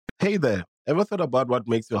Hey there, ever thought about what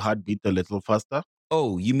makes your heart beat a little faster?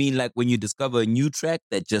 Oh, you mean like when you discover a new track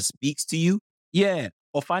that just speaks to you? Yeah,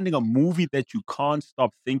 or finding a movie that you can't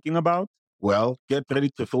stop thinking about. Well, get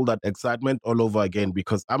ready to feel that excitement all over again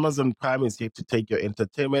because Amazon Prime is here to take your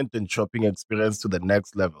entertainment and shopping experience to the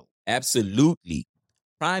next level. Absolutely.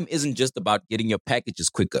 Prime isn't just about getting your packages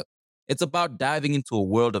quicker. It's about diving into a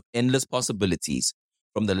world of endless possibilities,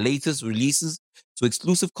 from the latest releases to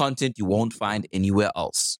exclusive content you won't find anywhere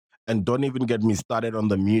else. And don't even get me started on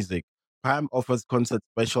the music. Prime offers concert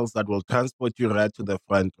specials that will transport you right to the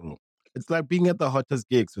front row. It's like being at the hottest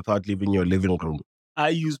gigs without leaving your living room. I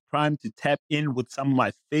use Prime to tap in with some of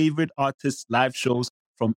my favorite artists' live shows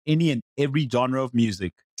from any and every genre of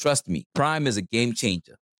music. Trust me, Prime is a game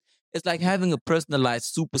changer. It's like having a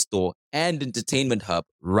personalized superstore and entertainment hub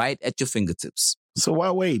right at your fingertips. So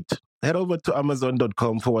why wait? Head over to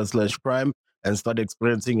amazon.com/prime and start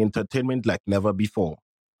experiencing entertainment like never before.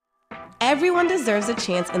 Everyone deserves a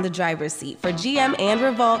chance in the driver's seat. For GM and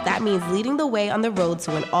Revolt, that means leading the way on the road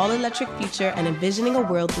to an all-electric future and envisioning a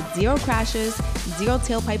world with zero crashes, zero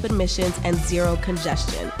tailpipe emissions, and zero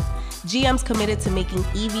congestion. GM's committed to making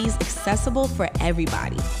EVs accessible for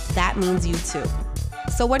everybody. That means you too.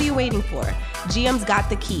 So what are you waiting for? GM's got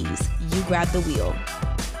the keys. You grab the wheel.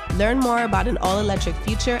 Learn more about an all-electric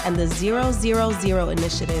future and the 000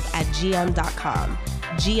 initiative at gm.com.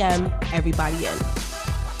 GM, everybody in.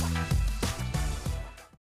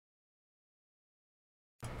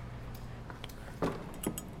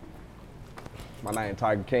 My name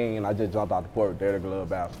Tiger King, and I just jumped out the porch there to glove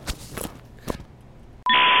battle.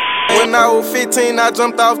 When I was 15, I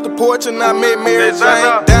jumped off the porch and I met Mary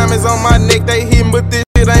Jane. Diamonds on my neck, they hit, but this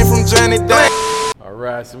shit ain't from Johnny Dang. All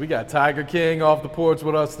right, so we got Tiger King off the porch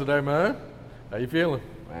with us today, man. How you feeling?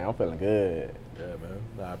 Man, I'm feeling good. Yeah, man.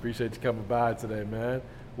 I appreciate you coming by today, man.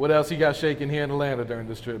 What else you got shaking here in Atlanta during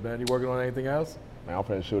this trip, man? You working on anything else? Man, I'm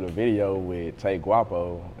finna shoot a video with Tay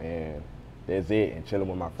Guapo, and that's it. And chilling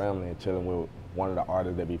with my family and chilling with one of the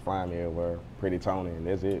artists that be flying me over, Pretty Tony, and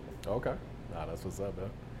that's it. Okay. Nah, that's what's up, man.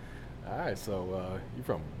 All right, so you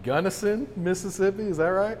from Gunnison, Mississippi, is that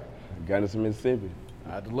right? Gunnison, Mississippi.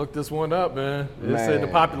 I had to look this one up, man. It said the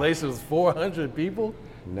population was 400 people.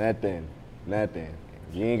 Nothing.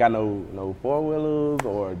 You ain't got no four-wheelers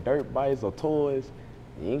or dirt bikes or toys.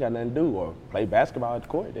 You ain't got nothing to do or play basketball at the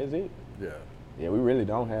court, that's it. Yeah. Yeah, we really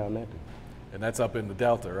don't have nothing. And that's up in the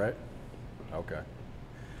Delta, right? Okay.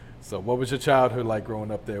 So what was your childhood like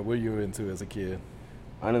growing up there? What were you into as a kid?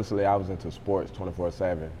 Honestly, I was into sports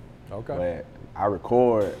 24/7. Okay. But I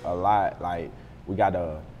record a lot. Like, we got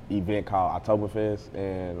a event called Oktoberfest,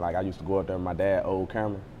 and like I used to go up there with my dad, old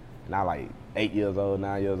camera. And I like 8 years old,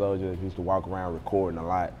 9 years old, just used to walk around recording a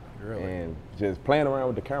lot. Really? And just playing around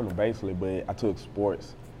with the camera basically, but I took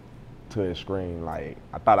sports to the extreme. Like,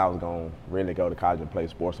 I thought I was gonna really go to college and play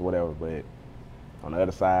sports or whatever, but on the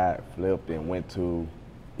other side, flipped and went to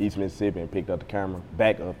East Mississippi and picked up the camera,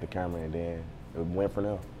 back up the camera, and then it went from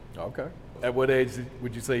there. Okay. At what age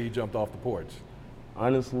would you say you jumped off the porch?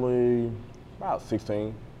 Honestly, about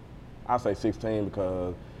 16. I'd say 16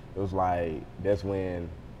 because it was like, that's when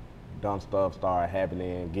dumb stuff started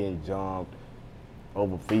happening, getting jumped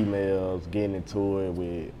over females, getting into it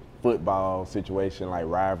with football situation, like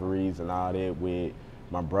rivalries and all that with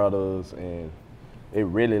my brothers. And I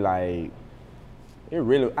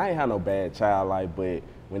ain't had no bad child life, but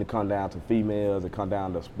when it come down to females, it come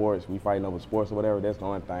down to sports, we fighting over sports or whatever, that's the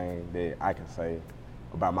only thing that I can say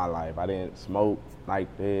about my life. I didn't smoke like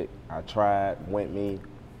that. I tried, went me.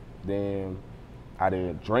 Then I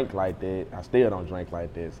didn't drink like that. I still don't drink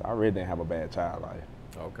like that. So I really didn't have a bad child life.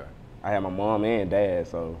 Okay. I had my mom and dad,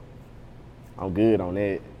 so I'm good on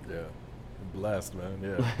that. Yeah. Blessed, man.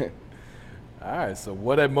 Yeah. All right. So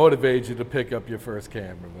what had motivated you to pick up your first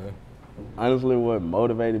camera, man? Honestly, what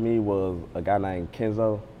motivated me was a guy named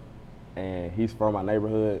Kenzo, and he's from my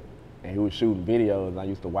neighborhood, and he was shooting videos, and I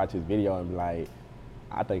used to watch his video and be like,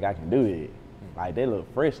 I think I can do it. Like, they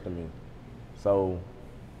look fresh to me. So,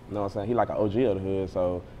 you know what I'm saying? He like an OG of the hood,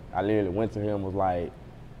 so I literally went to him and was like,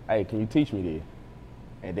 hey, can you teach me this?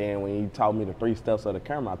 And then when he taught me the 3 steps of the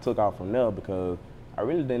camera, I took off from there because I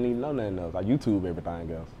really didn't even know nothing else. I YouTube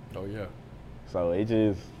everything else. Oh, yeah. So it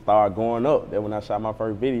just started going up. Then when I shot my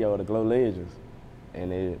first video, the Glow Legends,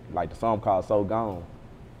 and it, like the song called So Gone.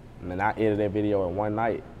 And then I edited that video in one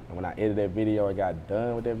night. And when I edited that video and got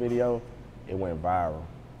done with that video, it went viral.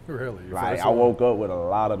 Really? Like, I woke up with a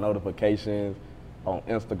lot of notifications on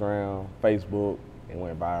Instagram, Facebook, and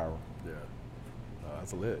went viral. Yeah.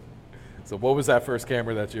 That's lit. So what was that first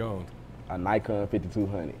camera that you owned? A Nikon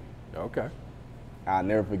 5200. Okay. I'll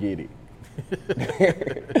never forget it.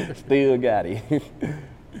 Still got it.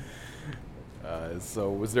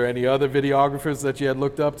 So was there any other videographers that you had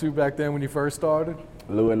looked up to back then when you first started?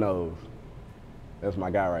 Louis Knows. That's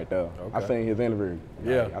my guy right there. Okay. I seen his interview.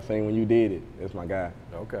 Yeah. I seen when you did it. That's my guy.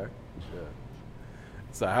 Okay. Yeah.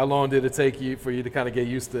 So how long did it take you for you to kind of get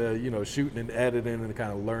used to, you know, shooting and editing and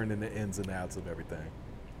kind of learning the ins and outs of everything?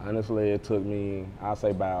 Honestly, it took me, I'd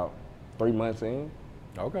say about 3 months in.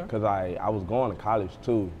 Okay. Because I was going to college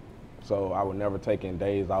too. So I would never take in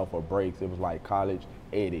days off or breaks. It was like college,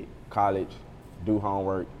 edit, college, do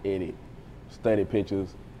homework, edit, study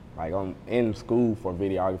pictures. Like I'm in school for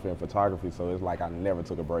videography and photography, so it's like I never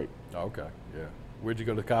took a break. Okay, yeah. Where'd you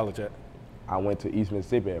go to college at? I went to East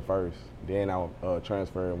Mississippi at first. Then I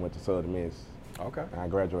transferred and went to Southern Miss. Okay. And I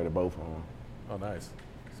graduated both of them. Oh, nice.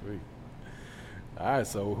 Sweet. All right,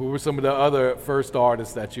 so who were some of the other first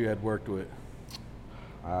artists that you had worked with?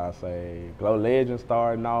 I say Glow Legend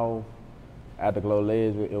starting off. After Glow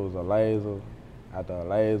Legend, it was a laser. After a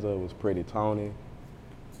laser, it was Pretty Tony.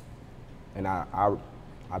 And I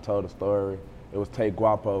told a story. It was Tay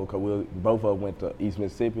Guapo, because both of us went to East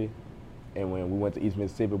Mississippi. And when we went to East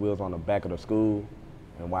Mississippi, we was on the back of the school.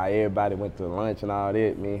 And while everybody went to lunch and all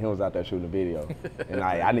that, me and him was out there shooting a video. And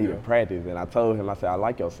I needed practice. And I told him, I said, I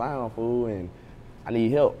like your sound, fool, and I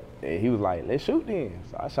need help. And he was like, let's shoot then.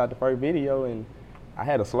 So I shot the first video, and I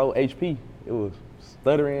had a slow HP. It was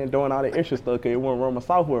stuttering, doing all the extra stuff, because it wouldn't run my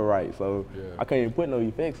software right. So I couldn't even put no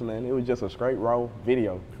effects in it. It was just a straight raw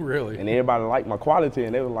video. Really? And everybody liked my quality,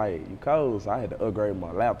 and they were like, you cold. So I had to upgrade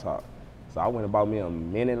my laptop. So I went and bought me a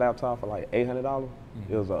mini laptop for like $800.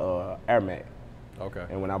 Mm-hmm. It was a Air Mac. Okay.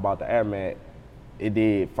 And when I bought the Air Mac, it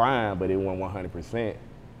did fine, but it wasn't 100%.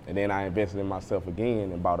 And then I invested in myself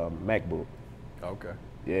again and bought a MacBook. Okay.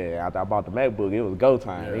 Yeah, after I bought the MacBook, it was go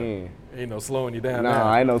time then. Ain't no slowing you down No,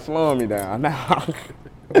 now. ain't no slowing me down now.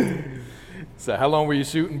 So how long were you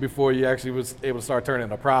shooting before you actually was able to start turning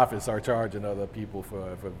a profit, start charging other people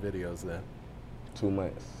for videos then? 2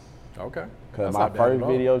 months. Okay. Because my first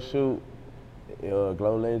video shoot,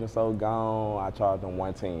 Glow Legend So Gone, I charged them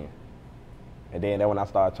 $110. And then when I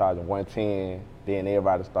started charging $110, then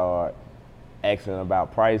everybody started asking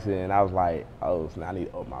about pricing, and I was like, oh, so now I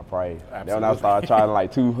need to up my price. Absolutely. Then when I started charging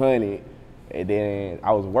like $200, and then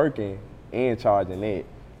I was working and charging it.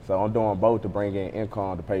 So I'm doing both to bring in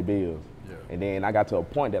income to pay bills. Yeah. And then I got to a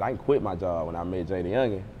point that I can quit my job when I met Jay the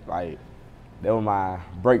Youngin. Like, that was my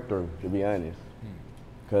breakthrough, to be honest.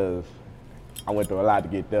 Because I went through a lot to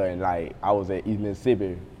get there, and like, I was at East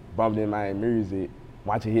Mississippi, bumping in my music,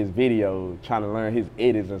 watching his videos, trying to learn his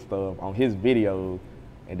edits and stuff on his videos,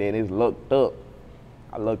 and then it's looked up.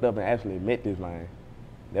 I looked up and actually met this man.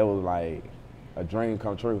 That was like a dream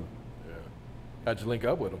come true. Yeah. How'd you link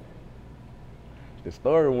up with him? The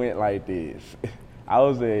story went like this. I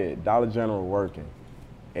was at Dollar General working,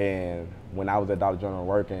 and when I was at Dollar General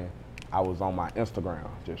working, I was on my Instagram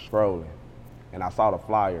just scrolling, and I saw the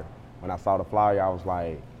flyer. When I saw the flyer, I was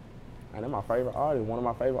like, man, that's my favorite artist, one of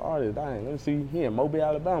my favorite artists. Dang, let me see, he in Mobile,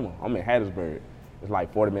 Alabama. I'm in Hattiesburg. It's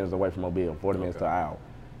like 40 minutes away from Mobile, 40 minutes to an hour.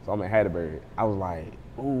 So I'm in Hattiesburg. I was like,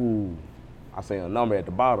 ooh. I see a number at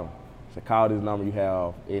the bottom. I said, call this number, you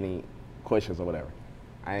have any questions or whatever.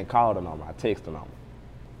 I ain't called the number, I text the number.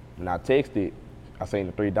 When I texted, I seen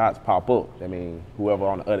the 3 dots pop up. That means whoever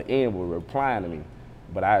on the other end was replying to me.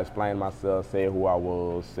 But I explained myself, said who I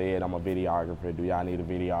was, said I'm a videographer, do y'all need a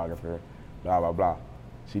videographer, blah, blah, blah.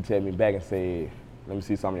 She texted me back and said, let me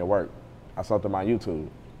see some of your work. I saw it on my YouTube.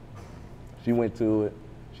 She went to it,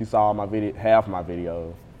 she saw my video, half my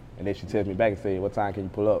videos, and then she texted me back and said, what time can you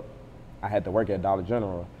pull up? I had to work at Dollar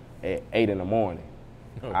General at 8 in the morning.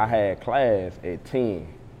 Okay. I had class at 10.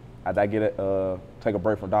 After I take a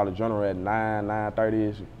break from Dollar General at 9,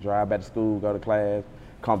 9:30ish, drive back to school, go to class,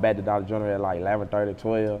 come back to Dollar General at like 11:30,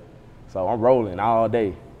 12. So I'm rolling all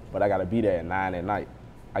day, but I gotta be there at 9 at night.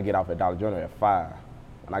 I get off at Dollar General at 5.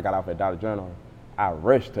 When I got off at Dollar General, I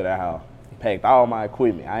rushed to the house, packed all my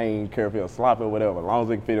equipment. I ain't care if it was sloppy or whatever, as long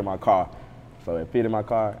as it could fit in my car. So it fit in my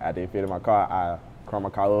car. After it fit in my car, I cranked my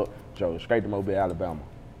car up, drove straight to Mobile, Alabama.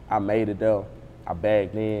 I made it there. I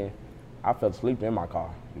bagged in. I fell asleep in my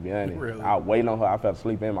car, to be honest. Really? I was waiting on her. I fell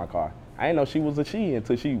asleep in my car. I didn't know she was a she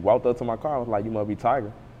until she walked up to my car and was like, you must be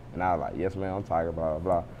Tiger. And I was like, yes, ma'am, I'm Tiger, blah, blah,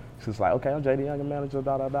 blah. She was like, okay, I'm JD Youngin manager,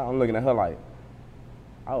 da, da, da. I'm looking at her like,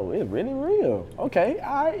 oh, it's really real. Okay,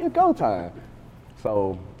 all right, it's go time.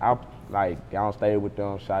 So I got on stage with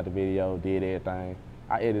them, shot the video, did everything.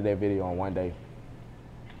 I edited that video in one day.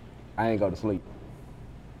 I ain't go to sleep.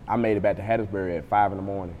 I made it back to Hattiesburg at 5 in the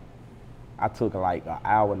morning. I took like an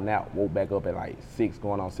hour nap, woke back up at like 6,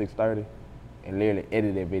 going on 6:30, and literally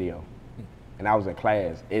edited that video. And I was in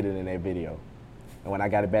class editing that video. And when I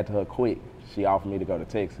got it back to her quick, she offered me to go to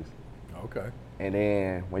Texas. Okay. And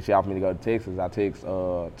then when she offered me to go to Texas, I text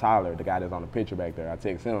Tyler, the guy that's on the picture back there. I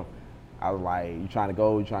text him. I was like, you trying to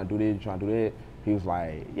go? You trying to do this? You trying to do that? He was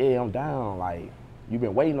like, yeah, I'm down. Like, you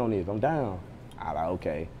been waiting on this. I'm down. I was like,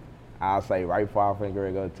 okay. I'll say right before I was going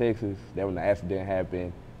to go to Texas, then when the accident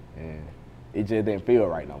happened, and it just didn't feel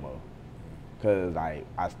right no more. Because like,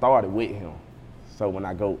 I started with him. So when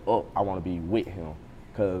I go up, I want to be with him.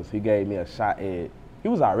 Because he gave me a shot at, he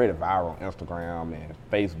was already viral on Instagram and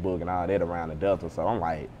Facebook and all that around the Delta. So I'm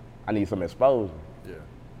like, I need some exposure. Yeah.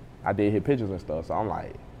 I did his pictures and stuff. So I'm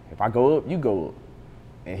like, if I go up, you go up.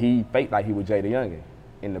 And he faked like he was Jay the Youngin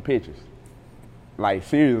in the pictures. Like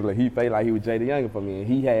seriously, he faked like he was Jay the Youngin for me. And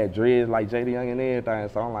he had dreads like Jay the Youngin and everything.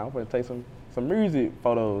 So I'm like, I'm gonna take some music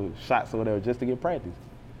photo shots or whatever just to get practice.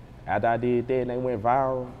 After I did that and they went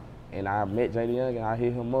viral and I met Jay the Youngin, I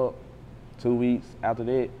hit him up 2 weeks after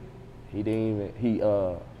that. He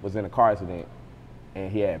was in a car accident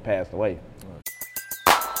and he had passed away.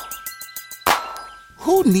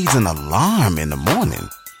 Who needs an alarm in the morning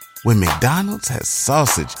when McDonald's has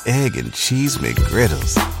sausage, egg, and cheese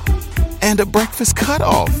McGriddles and a breakfast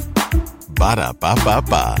cutoff?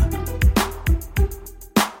 Ba-da-ba-ba-ba.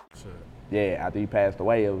 Yeah, after he passed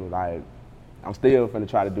away, it was like, I'm still finna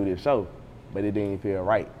try to do this show, but it didn't feel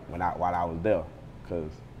right while I was there,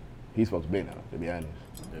 because he's supposed to be there, to be honest.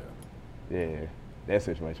 Yeah, that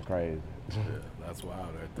situation crazy. Yeah, that's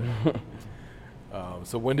wild right there.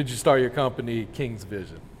 So when did you start your company, King's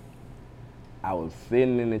Vision? I was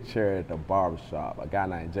sitting in the chair at the barbershop, a guy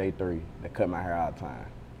named J3 that cut my hair all the time.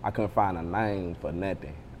 I couldn't find a name for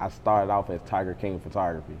nothing. I started off as Tiger King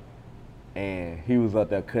Photography. And he was up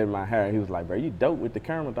there cutting my hair and he was like, bro, you dope with the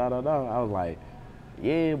camera, da-da-da. I was like,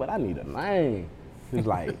 yeah, but I need a name. He was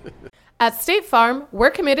like, At State Farm,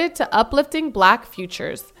 we're committed to uplifting Black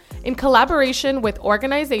futures. In collaboration with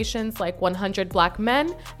organizations like 100 Black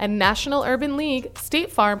Men and National Urban League,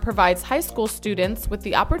 State Farm provides high school students with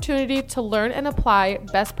the opportunity to learn and apply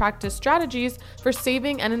best practice strategies for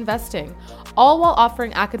saving and investing, all while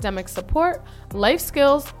offering academic support, life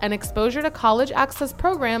skills, and exposure to college access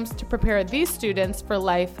programs to prepare these students for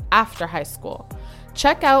life after high school.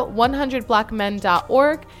 Check out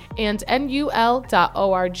 100blackmen.org and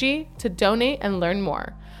nul.org to donate and learn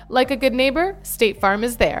more. Like a good neighbor, State Farm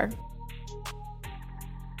is there.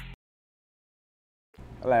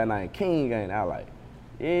 last night King ain't. I was like,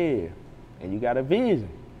 yeah, and you got a vision.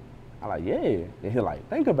 I like, yeah. And he like,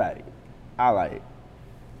 think about it. I like,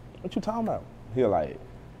 what you talking about? He like,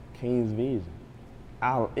 King's vision.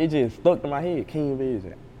 It just stuck to my head, King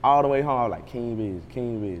vision. All the way home, I was like, King vision,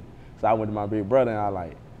 King vision. So I went to my big brother and I was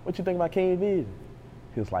like, what you think about King vision?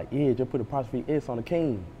 He was like, yeah, just put apostrophe S on the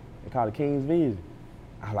King and call it King's vision.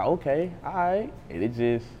 I was like, okay, all right. And it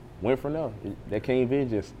just went from there. That King vision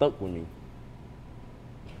just stuck with me.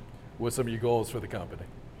 What's some of your goals for the company?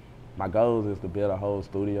 My goals is to build a whole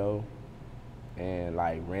studio and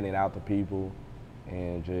like rent it out to people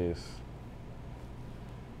and just,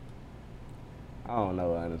 I don't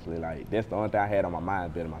know, honestly. Like, that's the only thing I had on my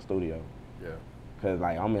mind, building my studio. Yeah. Cause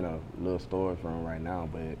like I'm in a little storage room right now,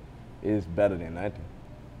 but it's better than nothing.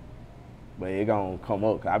 But it gonna come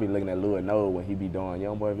up, cause I be looking at Lil Node when he be doing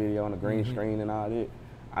Young Boy video on the green screen and all that.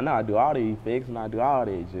 I know I do all the effects and I do all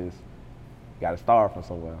that, just gotta start from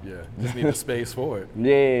somewhere. Yeah, just need the space for it.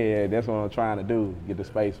 Yeah, that's what I'm trying to do, get the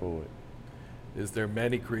space for it. Is there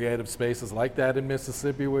many creative spaces like that in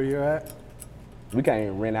Mississippi where you're at? We can't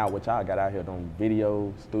even rent out what y'all got out here, them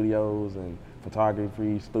video studios and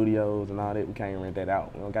photography studios and all that. We can't even rent that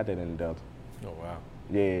out. We don't got that in the Delta. Oh, wow.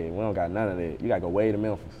 Yeah, we don't got none of that. You gotta go way to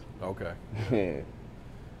Memphis. Okay. Yeah.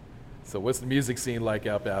 So what's the music scene like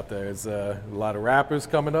out there? Is a lot of rappers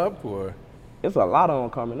coming up, or? It's a lot of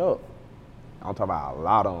them coming up. I'm talking about a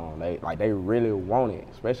lot of them. They really want it,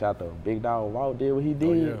 especially after Big Dog Walt did what he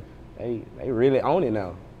did. Oh, yeah. They really own it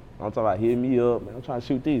now. I'm talking about hit me up, man. I'm trying to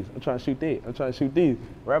shoot this. I'm trying to shoot that. I'm trying to shoot this.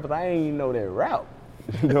 Rappers, I ain't even know that rap.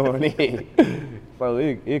 Doing it. So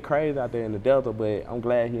it crazy out there in the Delta, but I'm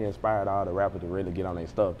glad he inspired all the rappers to really get on their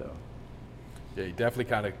stuff though. Yeah, he definitely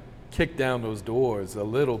kind of kicked down those doors a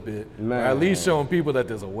little bit, Man. or at least showing people that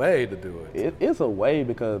there's a way to do it. It's a way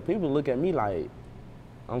because people look at me like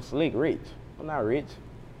I'm slick rich. I'm not rich.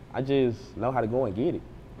 I just know how to go and get it.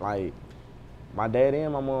 Like my dad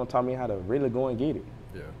and my mom taught me how to really go and get it.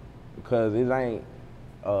 Yeah. Because it ain't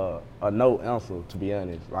a no answer, to be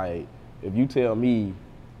honest. Like, if you tell me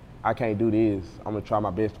I can't do this, I'm gonna try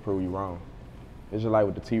my best to prove you wrong. It's just like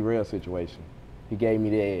with the T-Rail situation. He gave me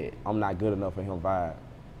that I'm not good enough for him vibe.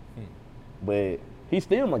 But he's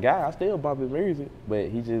still my guy. I still bump his music, but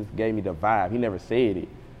he just gave me the vibe. He never said it.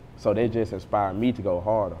 So that just inspired me to go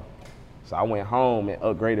harder. So I went home and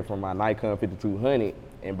upgraded from my Nikon 5200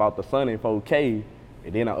 and bought the Sony 4K,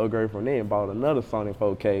 and then I upgraded from there and bought another Sony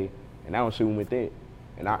 4K, and now I'm shooting with that.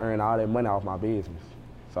 And I earned all that money off my business.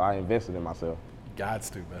 So I invested in myself.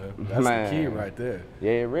 Gots to, man. That's the key right there.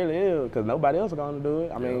 Yeah, it really is, because nobody else is going to do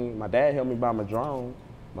it. I mean, my dad helped me buy my drone.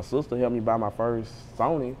 My sister helped me buy my first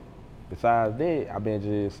Sony. Besides that, I've been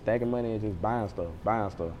just stacking money and just buying stuff.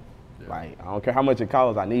 Yeah. Like, I don't care how much it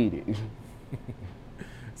costs, I need it.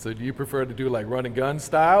 So do you prefer to do like run and gun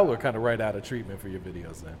style or kind of right out of treatment for your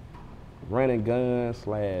videos then? Run and gun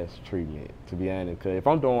 / treatment, to be honest. Because if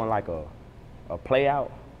I'm doing like a play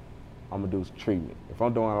out, I'm gonna do treatment. If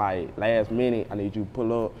I'm doing like last minute, I need you to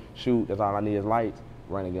pull up, shoot, that's all I need is lights,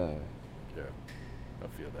 run and gun. Yeah, I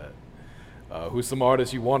feel that. Who's some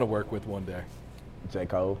artists you want to work with one day? J.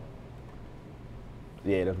 Cole.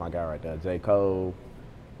 Yeah, that's my guy right there. J. Cole.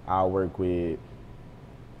 I'll work with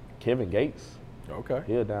Kevin Gates. Okay.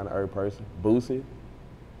 He a down to earth person. Boosie.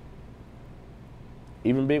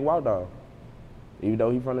 Even Big Wild Dog. Even though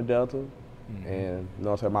he from the Delta. And you know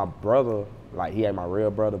what I'm saying, my brother, like he had my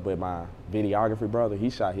real brother, but my videography brother, he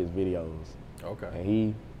shot his videos. Okay. And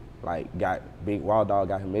he like got Big Wild Dog,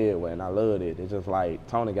 got him everywhere, and I loved it. It's just like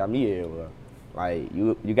Tony got me everywhere. Like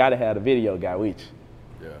you gotta have the video guy with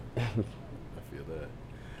you. Yeah, I feel that.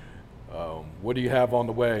 What do you have on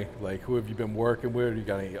the way? Like, who have you been working with? You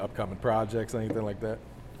got any upcoming projects, anything like that?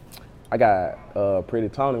 I got Pretty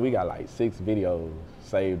Tony. We got like 6 videos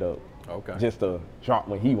saved up. Okay. Just to drop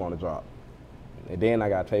when he want to drop. And then I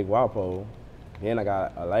got Take Wapo. Then I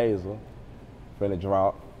got a laser finna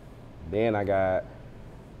drop. Then I got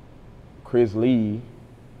Chris Lee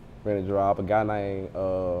finna drop. A guy named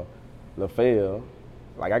LaFell.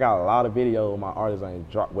 Like I got a lot of videos my artists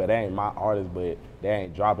ain't drop. Well, they ain't my artists, but they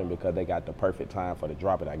ain't dropping because they got the perfect time for the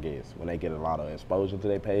drop it, I guess. When they get a lot of exposure to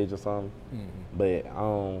their page or something. But I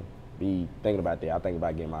don't be thinking about that. I think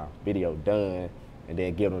about getting my video done and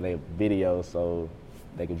then give them their video so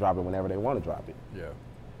they can drop it whenever they want to drop it. Yeah.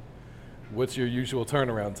 What's your usual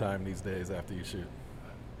turnaround time these days after you shoot?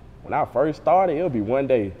 When I first started, it'll be one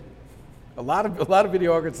day. A lot of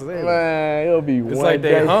videographers say that. Man, it'll be one day. It's like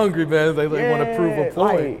they're hungry, man. They want to prove a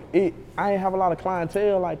point. Like, I ain't have a lot of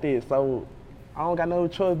clientele like this, so I don't got no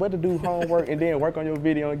choice but to do homework and then work on your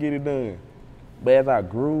video and get it done. But as I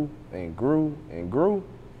grew and grew and grew,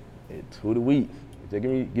 it 2 to weeks. Just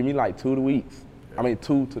give me like 2 to weeks. I mean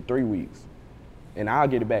 2 to 3 weeks. And I'll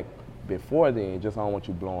get it back before then, just I don't want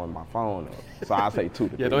you blowing my phone up. So I'll say 2 to 3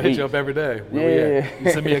 weeks. Yeah, don't hit you up every day. Yeah.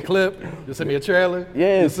 You send me a clip, you send me a trailer,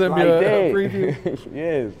 yes, you send like me a that. preview.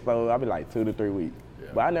 Yes, so I'll be like 2 to 3 weeks. Yeah.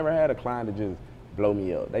 But I never had a client to just blow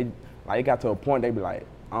me up. They like it got to a point they be like,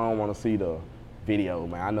 I don't want to see the video,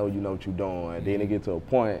 man. I know you know what you're doing. Then it get to a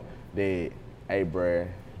point that, hey, bruh,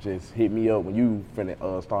 just hit me up when you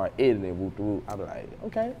finna start editing, whoop de whoop. I be like,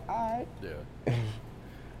 okay, all right. Yeah.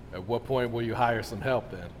 At what point will you hire some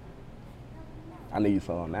help then? I need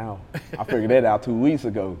some now. I figured that out 2 weeks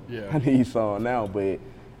ago. Yeah. I need some now, but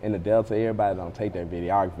in the Delta, everybody don't take their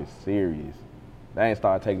videography serious. They ain't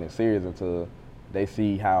start taking it serious until they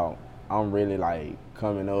see how I'm really like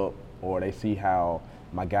coming up, or they see how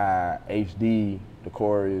my guy HD, the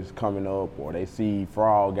core is coming up, or they see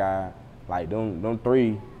Frog guy. Like them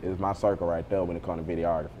 3 is my circle right there when it comes to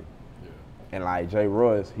videography. Yeah. And like Jay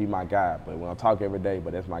Royce, he my guy, but we don't talk every day,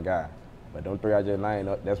 but that's my guy. But them 3 I just named,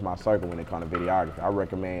 that's my circle when it comes to videography. I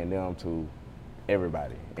recommend them to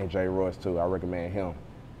everybody. And Jay Royce too, I recommend him.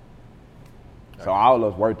 So all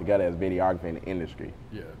of us work together as videography in the industry.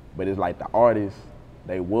 Yeah. But it's like the artists,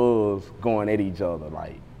 they was going at each other.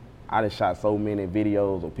 Like, I done shot so many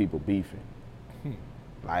videos of people beefing.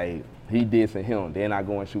 Like, he dissing him. Then I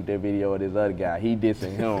go and shoot that video of this other guy. He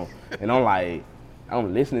dissing him. And I'm like,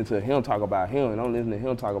 I'm listening to him talk about him, and I'm listening to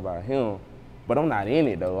him talk about him. But I'm not in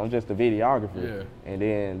it, though. I'm just a videographer. Yeah. And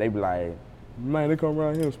then they be like, man, they come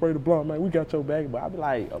around here and spray the blunt, man, we got your back. But I be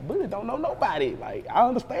like, a bullet don't know nobody. Like, I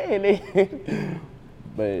understand it.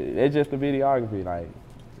 But it's just the videography. Like,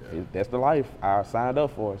 that's the life I signed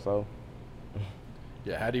up for, so.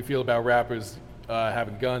 Yeah, how do you feel about rappers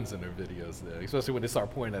having guns in their videos, there, especially when they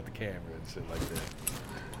start pointing at the camera and shit like that?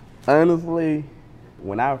 Honestly,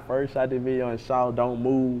 when I first shot the video and shot Don't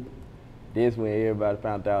Move, this when everybody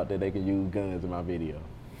found out that they can use guns in my video.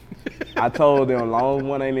 I told them long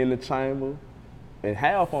one ain't in the chamber, and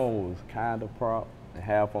half on was kind of prop, and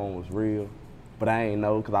half on was real, but I ain't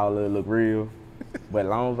know because all of it look real. But as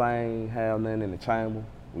long as I ain't have nothing in the chamber,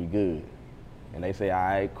 we good. And they say, all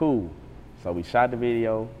right, cool. So we shot the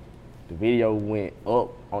video. The video went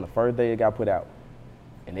up on the first day it got put out.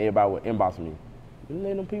 And everybody would inbox me. You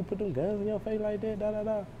let them people put them guns in your face like that,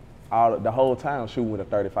 da-da-da. The whole time shooting with a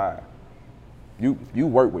 35. you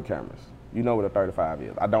work with cameras. You know what a 35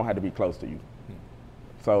 is. I don't have to be close to you.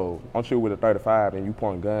 So I'm shooting with a 35 and you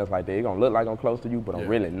point guns like that, it's gonna look like I'm close to you, but I'm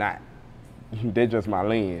really not. They're just my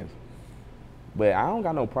lens. But I don't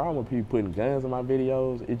got no problem with people putting guns in my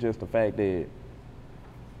videos. It's just the fact that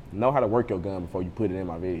know how to work your gun before you put it in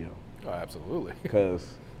my video. Oh, absolutely. Because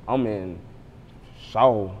I'm in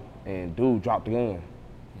show and dude dropped the gun.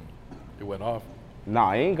 It went off?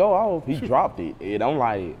 Nah, it ain't go off. He dropped it. And I'm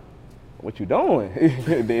like, what you doing?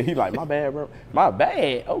 Then he like, my bad, bro. My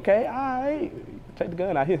bad? Okay, all right. Take the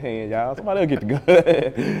gun out his hand, y'all. Somebody else get the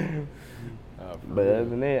gun. But other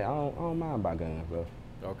than that, I don't mind about guns, bro.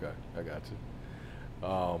 Okay, I got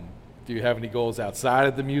you. Do you have any goals outside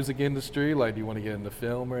of the music industry? Like, do you want to get into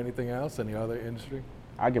film or anything else? Any other industry?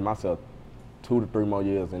 I give myself 2 to 3 more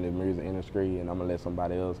years in the music industry, and I'm gonna let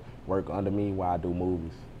somebody else work under me while I do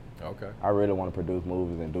movies. Okay. I really want to produce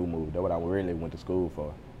movies and do movies. That's what I really went to school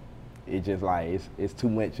for. It's just like, it's too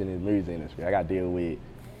much in the music industry. I got to deal with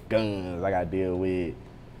guns. I got to deal with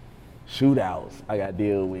shootouts. I got to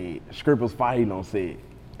deal with scribbles fighting on set.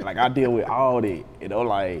 Like, I deal with all that. You know,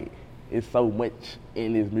 like, it's so much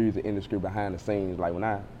in this music industry behind the scenes. Like, when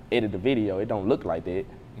I edit the video, it don't look like that.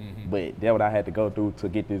 But that's what I had to go through to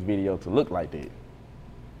get this video to look like that.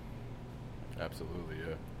 Absolutely,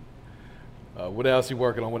 yeah. What else you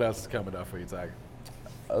working on? What else is coming up for you, Tiger?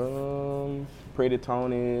 Pretty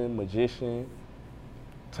Tony, Magician,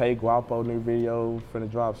 Tay Guapo new video finna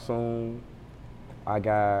drop soon. I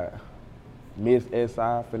got Miss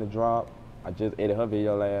S.I. finna drop. I just edited her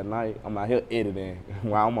video last night. I'm out here editing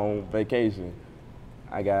while I'm on vacation.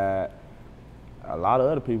 I got a lot of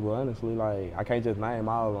other people, honestly. Like, I can't just name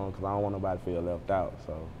all of them because I don't want nobody to feel left out,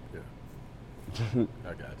 so. Yeah,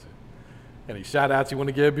 I got you. Any shout outs you want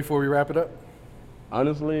to give before we wrap it up?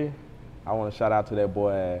 Honestly, I want to shout out to that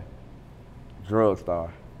boy,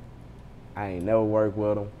 Drugstore. I ain't never worked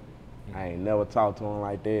with him. I ain't never talked to him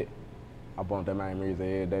like that. I bump that man music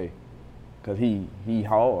every day. Cause he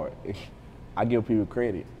hard. I give people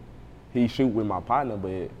credit. He shoot with my partner,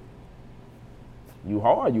 but you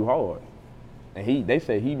hard. And they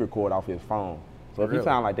say he record off his phone. So if he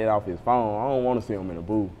sound like that off his phone, I don't want to see him in the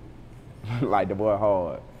booth. Like, the boy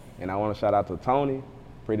hard. And I want to shout out to Tony,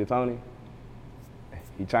 Pretty Tony.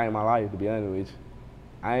 He changed my life, to be honest with you.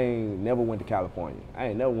 I ain't never went to California. I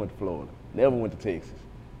ain't never went to Florida. Never went to Texas.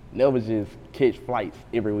 Never just catch flights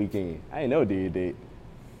every weekend. I ain't never did that.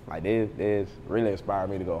 Like, that's really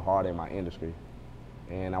inspired me to go hard in my industry.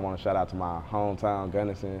 And I want to shout out to my hometown,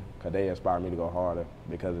 Gunnison, because they inspired me to go harder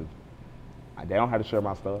because they don't have to share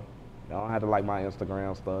my stuff. They don't have to like my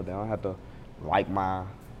Instagram stuff. They don't have to like my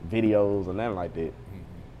videos or nothing like that.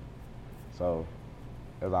 So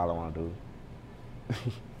that's all I want to do.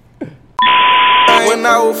 When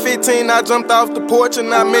I was 15, I jumped off the porch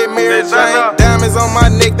and I met Mary Jane. Diamonds on my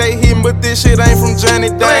neck, they hitting, but this shit ain't from Johnny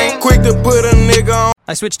Dane. Quick to put a nigga on.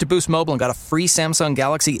 I switched to Boost Mobile and got a free Samsung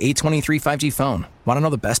Galaxy A23 5G phone. Want to know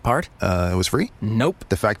the best part? It was free? Nope.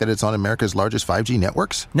 The fact that it's on America's largest 5G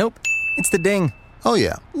networks? Nope. It's the ding. Oh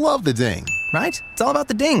yeah, love the ding. Right? It's all about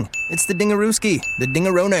the ding. It's the dingarooski, the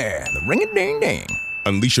dingaroner, the ring-a-ding-ding.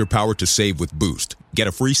 Unleash your power to save with Boost. Get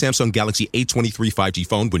a free Samsung Galaxy A23 5G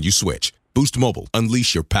phone when you switch. Boost Mobile.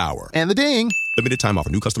 Unleash your power. And the ding. Limited time offer.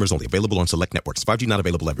 New customers only. Available on select networks. 5G not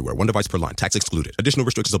available everywhere. One device per line. Tax excluded. Additional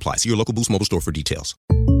restrictions apply. See your local Boost Mobile store for details.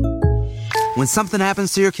 When something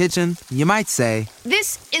happens to your kitchen, you might say,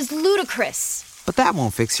 "This is ludicrous." But that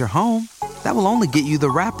won't fix your home. That will only get you the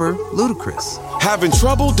rapper, Ludacris. Having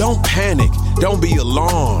trouble? Don't panic. Don't be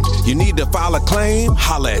alarmed. You need to file a claim?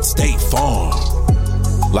 Holla at State Farm.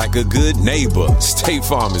 Like a good neighbor, State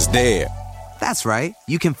Farm is there. That's right.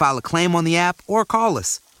 You can file a claim on the app or call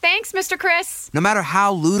us. Thanks, Mr. Chris. No matter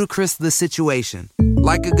how ludicrous the situation,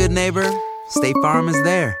 like a good neighbor, State Farm is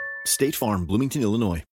there. State Farm, Bloomington, Illinois.